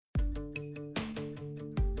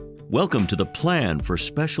Welcome to the Plan for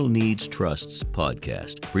Special Needs Trusts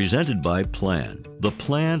podcast, presented by PLAN, the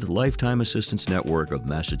Planned Lifetime Assistance Network of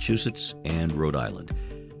Massachusetts and Rhode Island.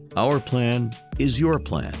 Our plan is your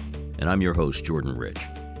plan, and I'm your host, Jordan Rich.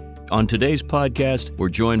 On today's podcast, we're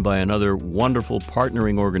joined by another wonderful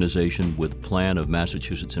partnering organization with PLAN of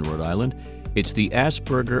Massachusetts and Rhode Island. It's the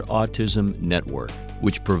Asperger Autism Network,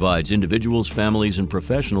 which provides individuals, families, and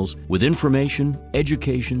professionals with information,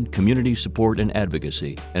 education, community support, and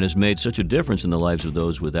advocacy, and has made such a difference in the lives of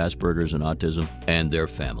those with Asperger's and autism and their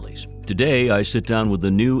families. Today, I sit down with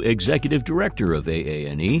the new executive director of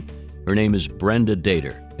AANE. Her name is Brenda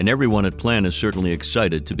Dater, and everyone at PLAN is certainly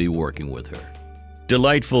excited to be working with her.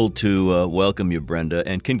 Delightful to welcome you, Brenda,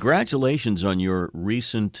 and congratulations on your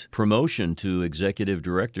recent promotion to executive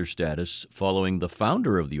director status following the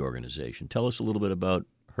founder of the organization. Tell us a little bit about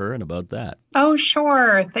her and about that. Oh,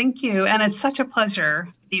 sure. Thank you. And it's such a pleasure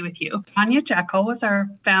to be with you. Tanya Jekyll was our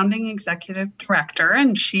founding executive director,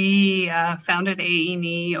 and she founded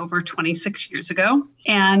AANE over 26 years ago.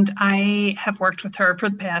 And I have worked with her for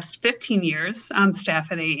the past 15 years on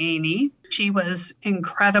staff at AANE. She was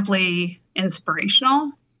incredibly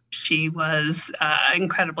inspirational. She was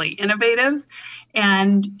incredibly innovative,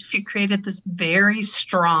 and she created this very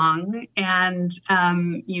strong and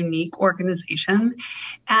unique organization.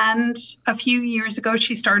 And a few years ago,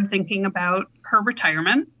 she started thinking about her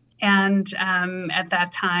retirement. And at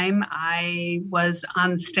that time, I was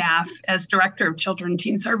on staff as Director of Children and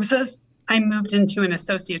Teen Services. I moved into an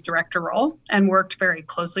associate director role and worked very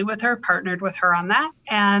closely with her, partnered with her on that.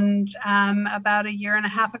 And about a year and a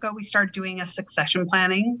half ago, we started doing a succession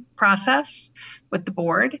planning process with the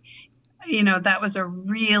board. You know, that was a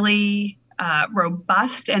really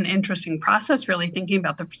robust and interesting process, really thinking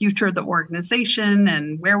about the future of the organization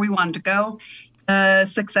and where we wanted to go. The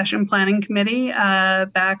succession planning committee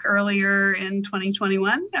back earlier in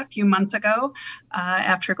 2021, a few months ago,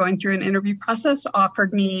 after going through an interview process,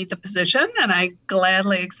 offered me the position, and I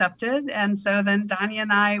gladly accepted. And so then Danya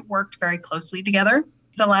and I worked very closely together.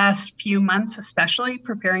 The last few months, especially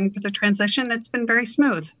preparing for the transition, it's been very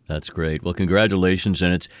smooth. That's great. Well, congratulations.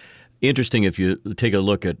 And it's interesting if you take a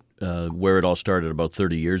look at where it all started about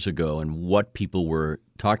 30 years ago and what people were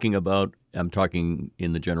talking about. I'm talking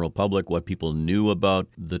in the general public, what people knew about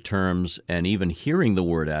the terms, and even hearing the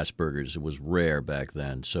word Asperger's was rare back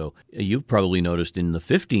then. So you've probably noticed in the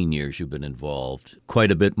 15 years you've been involved,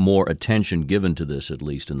 quite a bit more attention given to this, at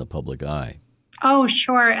least in the public eye. Oh,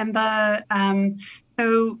 sure. And back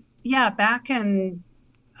in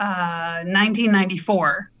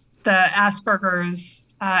 1994, the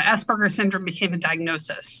Asperger syndrome became a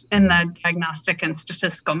diagnosis in the Diagnostic and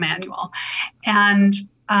Statistical Manual. And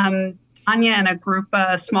Tanya and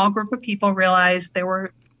a small group of people realized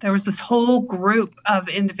there was this whole group of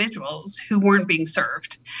individuals who weren't being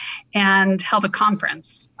served, and held a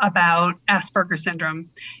conference about Asperger syndrome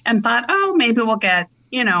and thought, oh, maybe we'll get,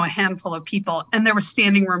 a handful of people. And there was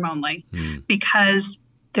standing room only because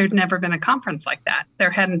there'd never been a conference like that.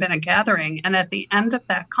 There hadn't been a gathering. And at the end of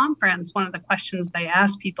that conference, one of the questions they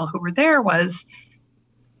asked people who were there was,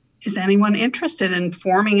 is anyone interested in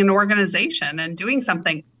forming an organization and doing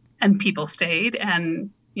something? And people stayed.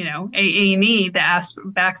 And, AANE,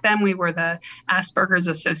 back then we were the Asperger's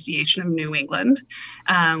Association of New England,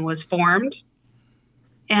 was formed.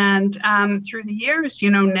 And through the years,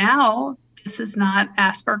 now this is not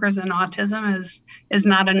Asperger's and autism is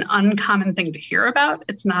not an uncommon thing to hear about.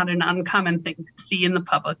 It's not an uncommon thing to see in the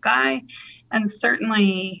public eye. And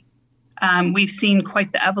certainly we've seen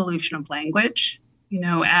quite the evolution of language.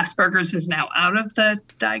 Asperger's is now out of the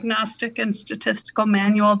Diagnostic and Statistical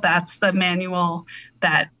Manual. That's the manual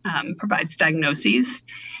that provides diagnoses.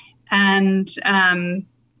 And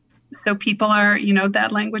so people are,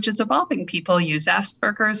 that language is evolving. People use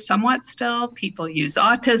Asperger's somewhat still. People use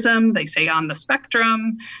autism. They say on the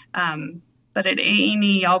spectrum. But at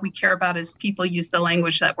AANE, all we care about is people use the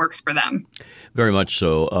language that works for them. Very much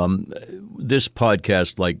so. This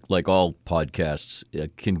podcast, like all podcasts,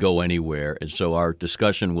 can go anywhere. And so our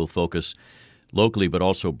discussion will focus locally, but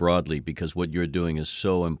also broadly, because what you're doing is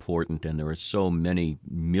so important, and there are so many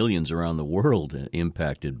millions around the world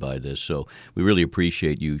impacted by this. So we really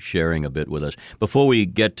appreciate you sharing a bit with us. Before we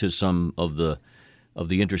get to some of the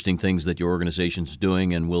interesting things that your organization's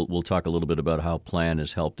doing, and we'll talk a little bit about how PLAN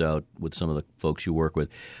has helped out with some of the folks you work with.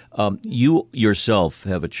 You yourself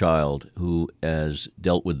have a child who has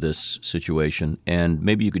dealt with this situation, and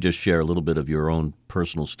maybe you could just share a little bit of your own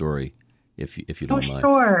personal story, if you don't mind.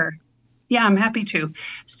 Sure. Yeah, I'm happy to.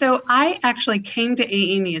 So I actually came to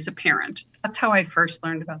AANE as a parent. That's how I first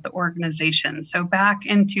learned about the organization. So back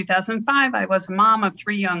in 2005, I was a mom of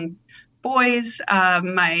 3 young boys.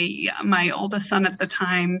 My oldest son at the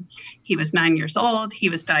time, he was 9 years old. He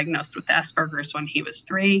was diagnosed with Asperger's when he was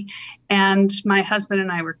 3. And my husband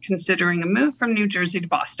and I were considering a move from New Jersey to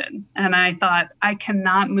Boston. And I thought, I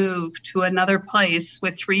cannot move to another place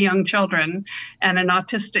with 3 young children and an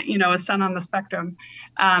autistic, a son on the spectrum,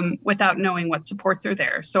 without knowing what supports are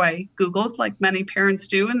there. So I Googled, like many parents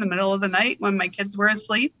do, in the middle of the night when my kids were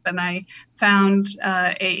asleep, and I found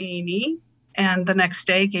AANE, and the next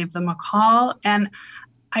day gave them a call. And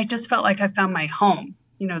I just felt like I found my home.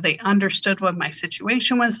 They understood what my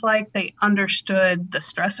situation was like. They understood the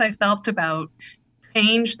stress I felt about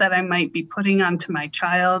change that I might be putting onto my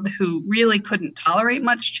child, who really couldn't tolerate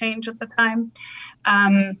much change at the time.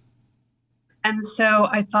 And so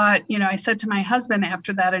I thought, I said to my husband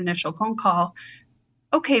after that initial phone call,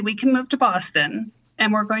 okay, we can move to Boston,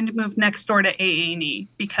 and we're going to move next door to AANE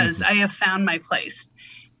because I have found my place.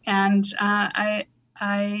 And I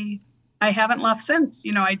haven't left since.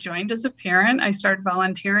 I joined as a parent. I started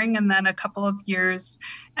volunteering, and then a couple of years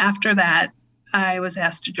after that, I was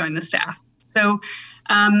asked to join the staff. So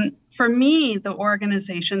for me, the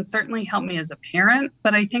organization certainly helped me as a parent,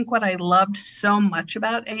 but I think what I loved so much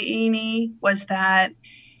about AANE was that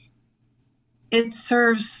it's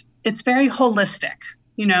very holistic.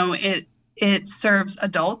 It serves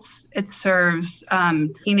adults, it serves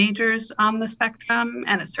teenagers on the spectrum,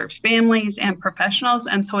 and it serves families and professionals.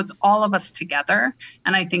 And so it's all of us together.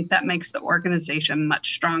 And I think that makes the organization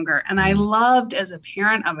much stronger. And I loved, as a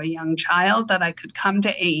parent of a young child, that I could come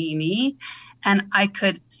to AANE and I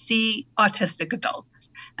could see autistic adults,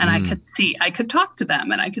 and I could talk to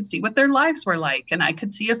them, and I could see what their lives were like, and I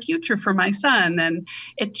could see a future for my son. And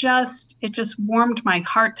it just warmed my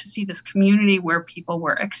heart to see this community where people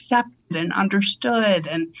were accepted and understood.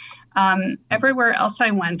 And everywhere else I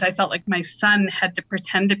went, I felt like my son had to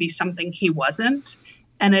pretend to be something he wasn't.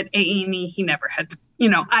 And at AANE, he never had to,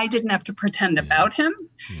 I didn't have to pretend about him.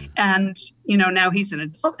 And, now he's an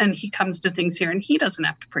adult and he comes to things here and he doesn't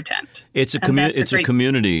have to pretend. It's a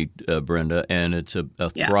community, Brenda, and it's a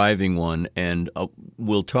thriving one. And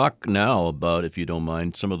we'll talk now about, if you don't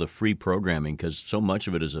mind, some of the free programming, because so much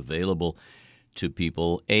of it is available to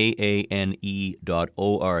people. AANE.org.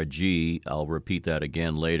 I'll repeat that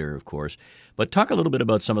again later, of course. But talk a little bit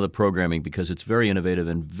about some of the programming, because it's very innovative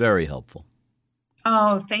and very helpful.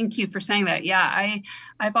 Oh, thank you for saying that. Yeah,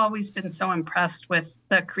 I've always been so impressed with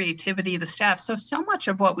the creativity of the staff. So much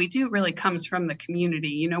of what we do really comes from the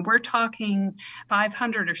community. We're talking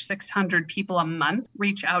 500 or 600 people a month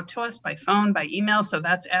reach out to us by phone, by email. So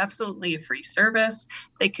that's absolutely a free service.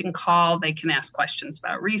 They can call, they can ask questions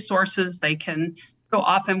about resources. So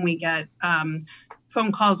often we get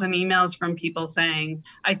phone calls and emails from people saying,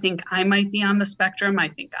 I think I might be on the spectrum. I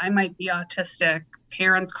think I might be autistic.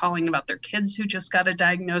 Parents calling about their kids who just got a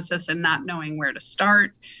diagnosis and not knowing where to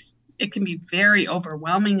start. It can be very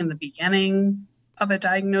overwhelming in the beginning of a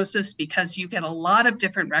diagnosis, because you get a lot of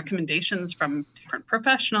different recommendations from different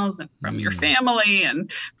professionals and from your family and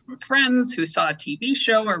friends who saw a TV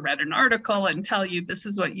show or read an article and tell you this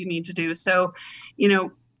is what you need to do. So,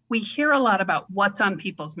 we hear a lot about what's on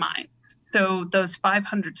people's minds. So those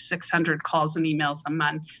 500, 600 calls and emails a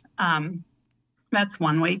month, that's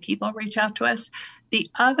one way people reach out to us. The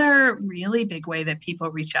other really big way that people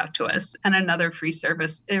reach out to us, and another free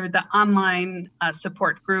service, are the online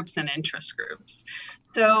support groups and interest groups.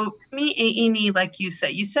 So me, AANE, like you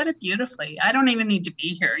said it beautifully. I don't even need to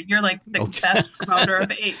be here. You're like the best promoter of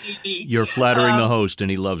AANE. You're flattering the host,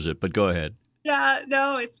 and he loves it, but go ahead. Yeah,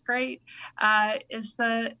 no, it's great. It's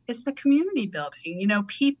the community building,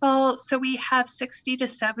 people. So we have 60 to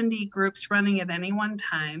 70 groups running at any one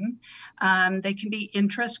time. They can be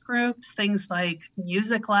interest groups, things like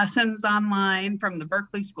music lessons online from the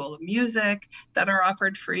Berkeley School of Music that are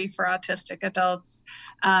offered free for autistic adults.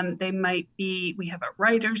 We have a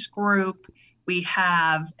writers group. We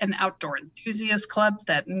have an outdoor enthusiast club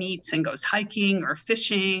that meets and goes hiking or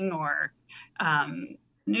fishing or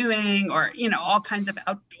canoeing, or all kinds of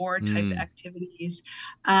outdoor type activities,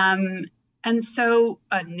 and so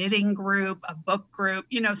a knitting group, a book group,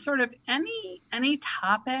 sort of any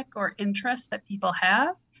topic or interest that people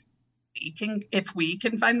have. If we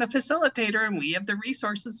can find the facilitator and we have the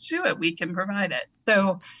resources to do it, we can provide it.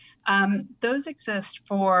 So those exist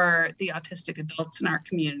for the autistic adults in our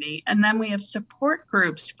community, and then we have support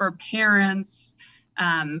groups for parents,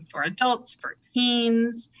 for adults, for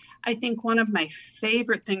teens. I think one of my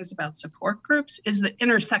favorite things about support groups is the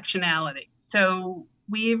intersectionality. So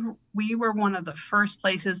we were one of the first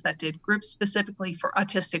places that did groups specifically for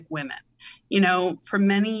autistic women. For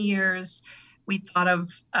many years, we thought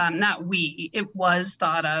of, it was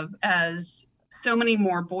thought of as so many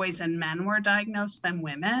more boys and men were diagnosed than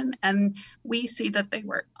women. And we see that they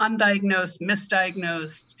were undiagnosed,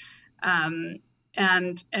 misdiagnosed.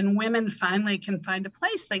 And women finally can find a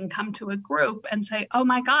place. They can come to a group and say, oh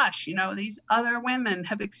my gosh, these other women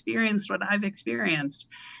have experienced what I've experienced.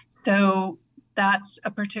 So that's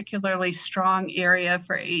a particularly strong area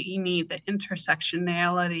for AANE, the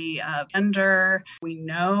intersectionality of gender. We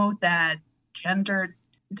know that gender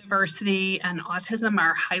diversity and autism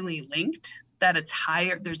are highly linked, that it's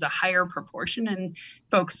higher, there's a higher proportion in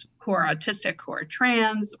folks who are autistic who are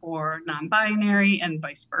trans or non-binary and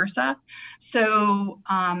vice versa. So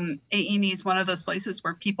AANE is one of those places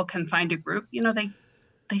where people can find a group.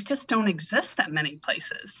 They just don't exist that many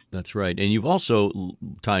places. That's right. And you've also,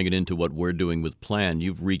 tying it into what we're doing with Plan,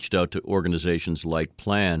 you've reached out to organizations like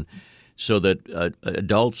Plan so that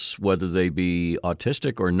adults, whether they be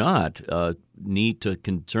autistic or not, need to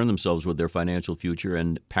concern themselves with their financial future,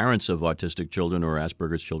 and parents of autistic children or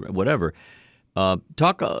Asperger's children, whatever.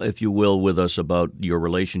 Talk, if you will, with us about your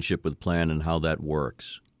relationship with Plan and how that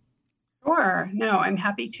works. Sure. No, I'm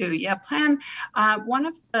happy to. Yeah, Plan. One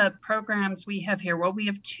of the programs we have here, we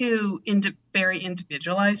have two very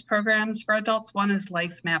individualized programs for adults. One is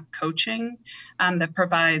Life Map Coaching that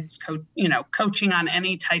provides coaching on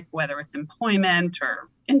any type, whether it's employment or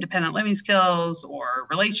independent living skills or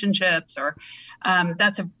relationships, or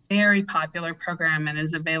that's a very popular program and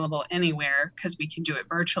is available anywhere because we can do it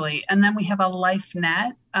virtually. And then we have a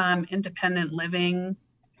LifeNet independent living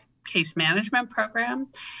case management program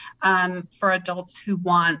for adults who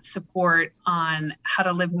want support on how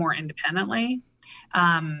to live more independently.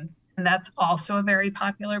 And that's also a very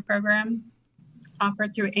popular program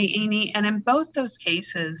offered through AANE. And in both those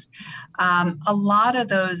cases, a lot of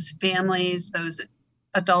those families, those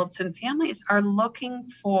adults and families are looking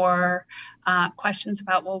for questions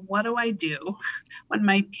about, well, what do I do when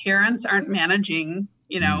my parents aren't managing,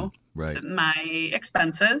 right, my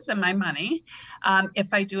expenses and my money?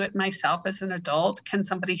 If I do it myself as an adult, can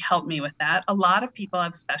somebody help me with that? A lot of people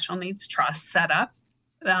have special needs trusts set up,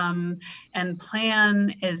 and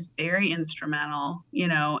Plan is very instrumental,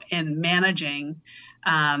 in managing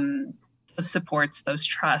those supports, those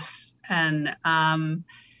trusts. And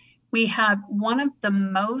we have one of the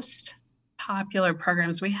most popular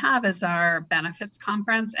programs we have is our benefits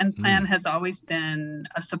conference, and Plan has always been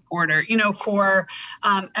a supporter, for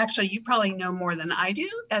actually, you probably know more than I do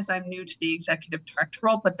as I'm new to the executive director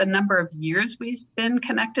role, but the number of years we've been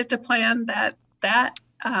connected to Plan, that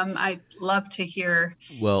I'd love to hear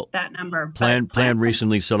that number. Plan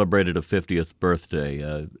recently celebrated a 50th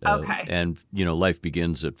birthday. Okay. And, life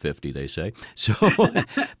begins at 50, they say. So,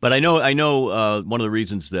 but I know one of the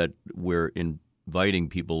reasons that we're inviting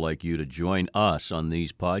people like you to join us on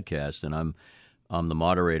these podcasts, and I'm the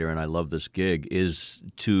moderator and I love this gig, is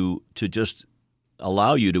to just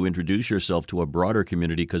allow you to introduce yourself to a broader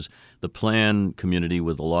community, because the Plan community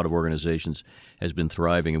with a lot of organizations has been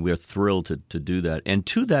thriving, and we're thrilled to do that. And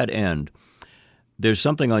to that end, there's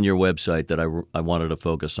something on your website that I wanted to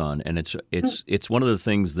focus on, and it's one of the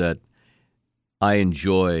things that I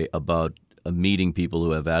enjoy about meeting people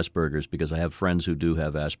who have Asperger's, because I have friends who do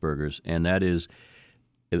have Asperger's, and that is,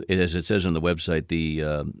 as it says on the website,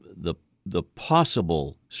 the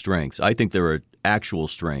possible strengths. I think there are actual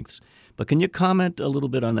strengths. But can you comment a little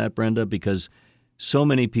bit on that, Brenda? Because so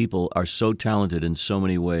many people are so talented in so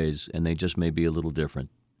many ways, and they just may be a little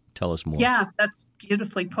different. Tell us more. Yeah, that's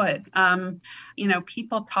beautifully put.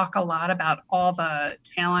 People talk a lot about all the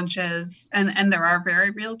challenges, and there are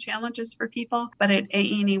very real challenges for people. But at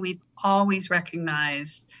AANE, we've always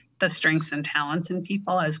recognized the strengths and talents in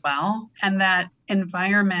people as well. And that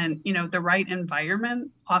environment, the right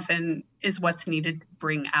environment often is what's needed to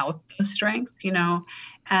bring out those strengths,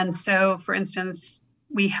 And so, for instance,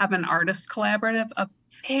 we have an artist collaborative of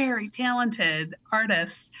very talented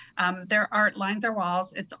artists. Their art lines our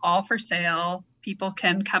walls. It's all for sale. People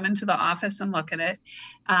can come into the office and look at it.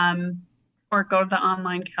 Or go to the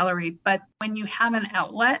online gallery. But when you have an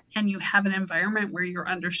outlet and you have an environment where you're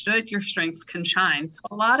understood, your strengths can shine. So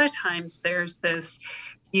a lot of times there's this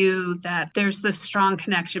view that there's this strong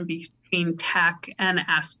connection between tech and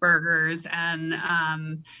Asperger's,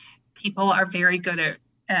 and people are very good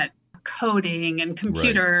at coding and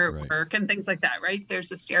computer work and things like that, right?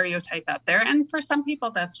 There's a stereotype out there. And for some people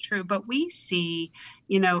that's true, but we see,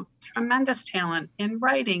 tremendous talent in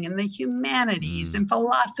writing, in the humanities, in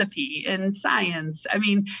philosophy, in science. I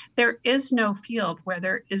mean, there is no field where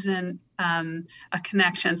there isn't a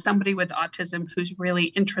connection, somebody with autism who's really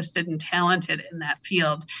interested and talented in that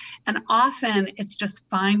field. And often it's just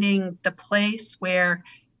finding the place where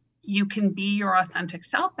you can be your authentic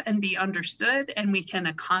self and be understood, and we can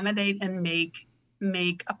accommodate and make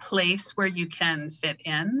make a place where you can fit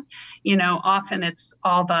in. Often it's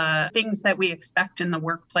all the things that we expect in the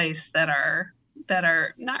workplace that are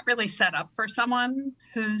not really set up for someone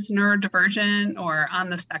who's neurodivergent or on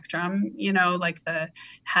the spectrum, like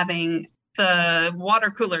having the water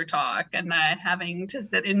cooler talk and the having to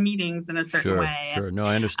sit in meetings in a certain way. Sure. No,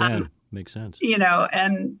 I understand. Makes sense.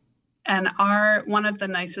 And one of the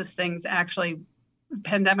nicest things, actually,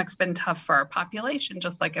 pandemic's been tough for our population,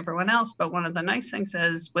 just like everyone else. But one of the nice things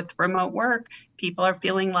is with remote work, people are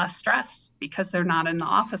feeling less stressed because they're not in the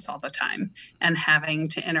office all the time and having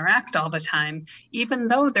to interact all the time, even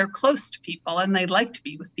though they're close to people and they like to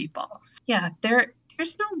be with people. Yeah,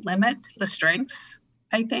 there's no limit to the strength,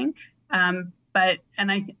 I think. I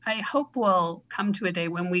hope we'll come to a day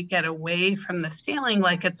when we get away from this feeling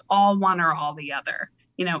like it's all one or all the other.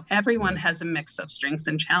 Everyone has a mix of strengths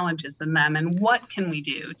and challenges in them. And what can we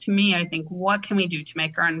do? To me, I think, what can we do to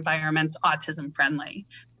make our environments autism friendly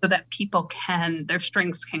so that their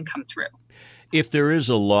strengths can come through? If there is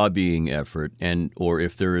a lobbying effort or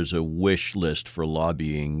if there is a wish list for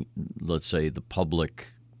lobbying, let's say the public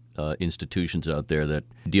institutions out there that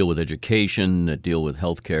deal with education, that deal with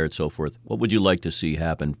healthcare and so forth, what would you like to see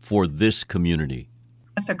happen for this community?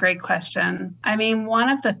 That's a great question. I mean, one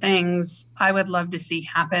of the things I would love to see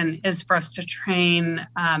happen is for us to train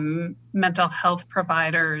mental health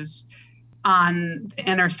providers on the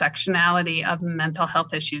intersectionality of mental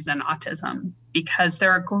health issues and autism, because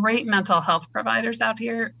there are great mental health providers out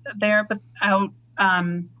there, but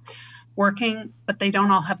working, but they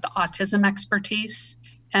don't all have the autism expertise,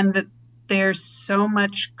 and that there's so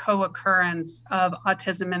much co-occurrence of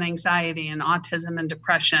autism and anxiety and autism and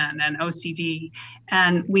depression and OCD,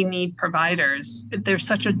 and we need providers. There's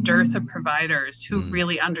such a dearth of providers who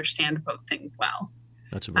really understand both things well.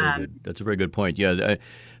 That's a very good point. Yeah,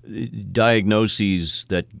 diagnoses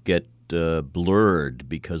that get blurred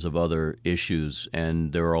because of other issues,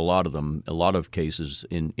 and there are a lot of them, a lot of cases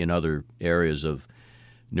in other areas of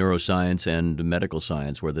neuroscience and medical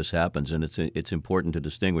science where this happens, and it's important to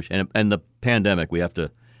distinguish. And the pandemic, we have to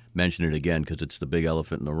mention it again because it's the big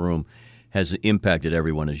elephant in the room, has impacted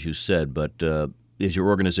everyone, as you said. But has your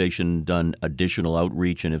organization done additional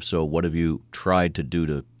outreach, and if so, what have you tried to do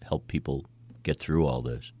to help people get through all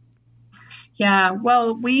this? Yeah,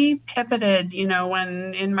 well, we pivoted,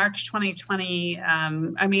 when in March 2020,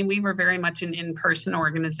 we were very much an in-person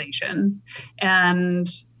organization. And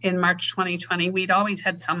in March 2020, we'd always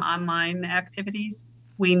had some online activities.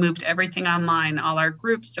 We moved everything online, all our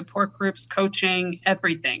groups, support groups, coaching,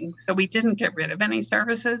 everything. So we didn't get rid of any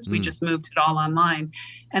services. We just moved it all online.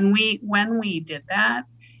 And when we did that,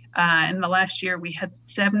 in the last year, we had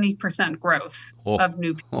 70% growth of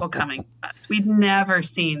new people coming to us. We'd never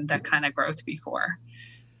seen that kind of growth before.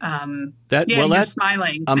 You're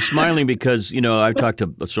smiling. I'm smiling because, I've talked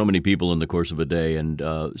to so many people in the course of a day, and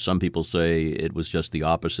some people say it was just the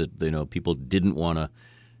opposite. People didn't want to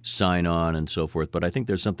sign on and so forth. But I think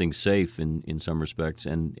there's something safe in some respects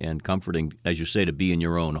and comforting, as you say, to be in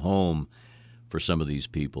your own home for some of these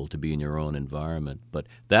people, to be in your own environment. But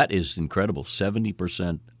that is incredible,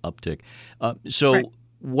 70% uptick. Right.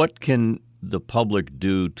 What can the public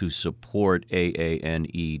do to support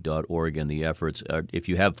AANE.org and the efforts? If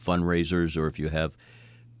you have fundraisers or if you have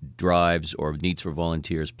drives or needs for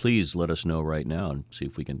volunteers, please let us know right now and see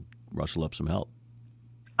if we can rustle up some help.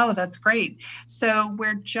 Oh, that's great. So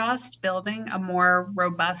we're just building a more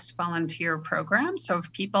robust volunteer program. So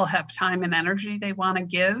if people have time and energy they want to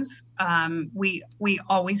give, we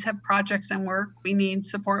always have projects and work we need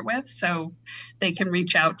support with. So they can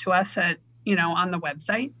reach out to us at, on the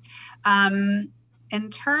website. In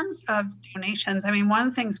terms of donations, one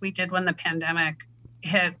of the things we did when the pandemic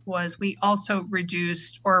hit was we also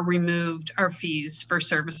reduced or removed our fees for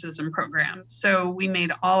services and programs. So we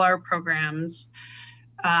made all our programs,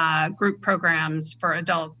 group programs for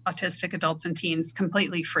adults, autistic adults and teens,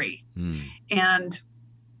 completely free. And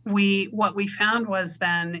what we found was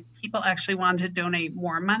then people actually wanted to donate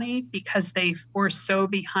more money because they were so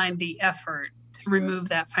behind the effort to remove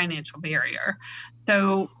that financial barrier.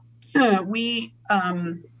 So we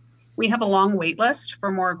have a long wait list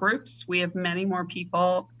for more groups. We have many more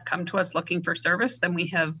people come to us looking for service than we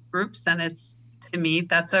have groups, and to me,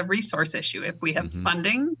 that's a resource issue. If we have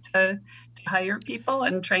funding to hire people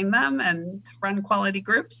and train them and run quality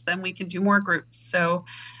groups, then we can do more groups. So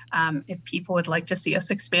if people would like to see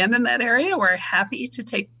us expand in that area, we're happy to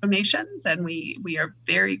take donations, and we are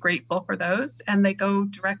very grateful for those, and they go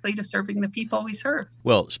directly to serving the people we serve.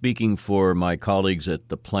 Well, speaking for my colleagues at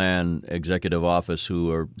the Plan Executive Office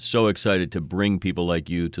who are so excited to bring people like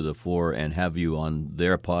you to the fore and have you on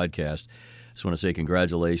their podcast, just want to say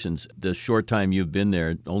congratulations. The short time you've been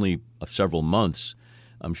there, only several months,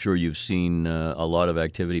 I'm sure you've seen a lot of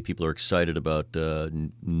activity. People are excited about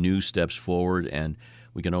new steps forward, and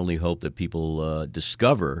we can only hope that people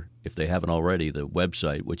discover, if they haven't already, the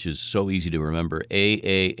website, which is so easy to remember,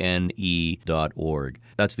 AANE.org.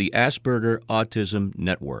 That's the Asperger Autism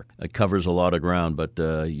Network. It covers a lot of ground, but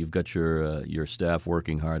you've got your staff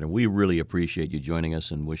working hard, and we really appreciate you joining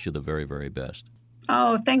us and wish you the very, very best.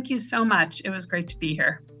 Oh, thank you so much. It was great to be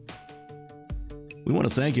here. We want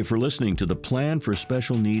to thank you for listening to the Plan for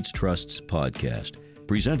Special Needs Trusts podcast,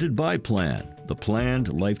 presented by Plan, the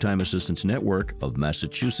Planned Lifetime Assistance Network of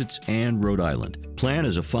Massachusetts and Rhode Island. Plan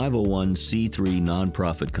is a 501c3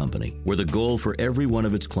 nonprofit company where the goal for every one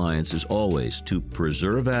of its clients is always to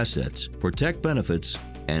preserve assets, protect benefits,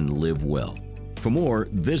 and live well. For more,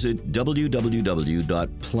 visit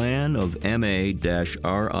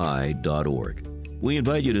www.planofma-ri.org. We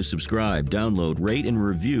invite you to subscribe, download, rate, and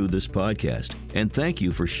review this podcast, and thank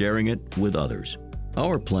you for sharing it with others.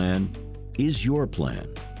 Our plan is your plan.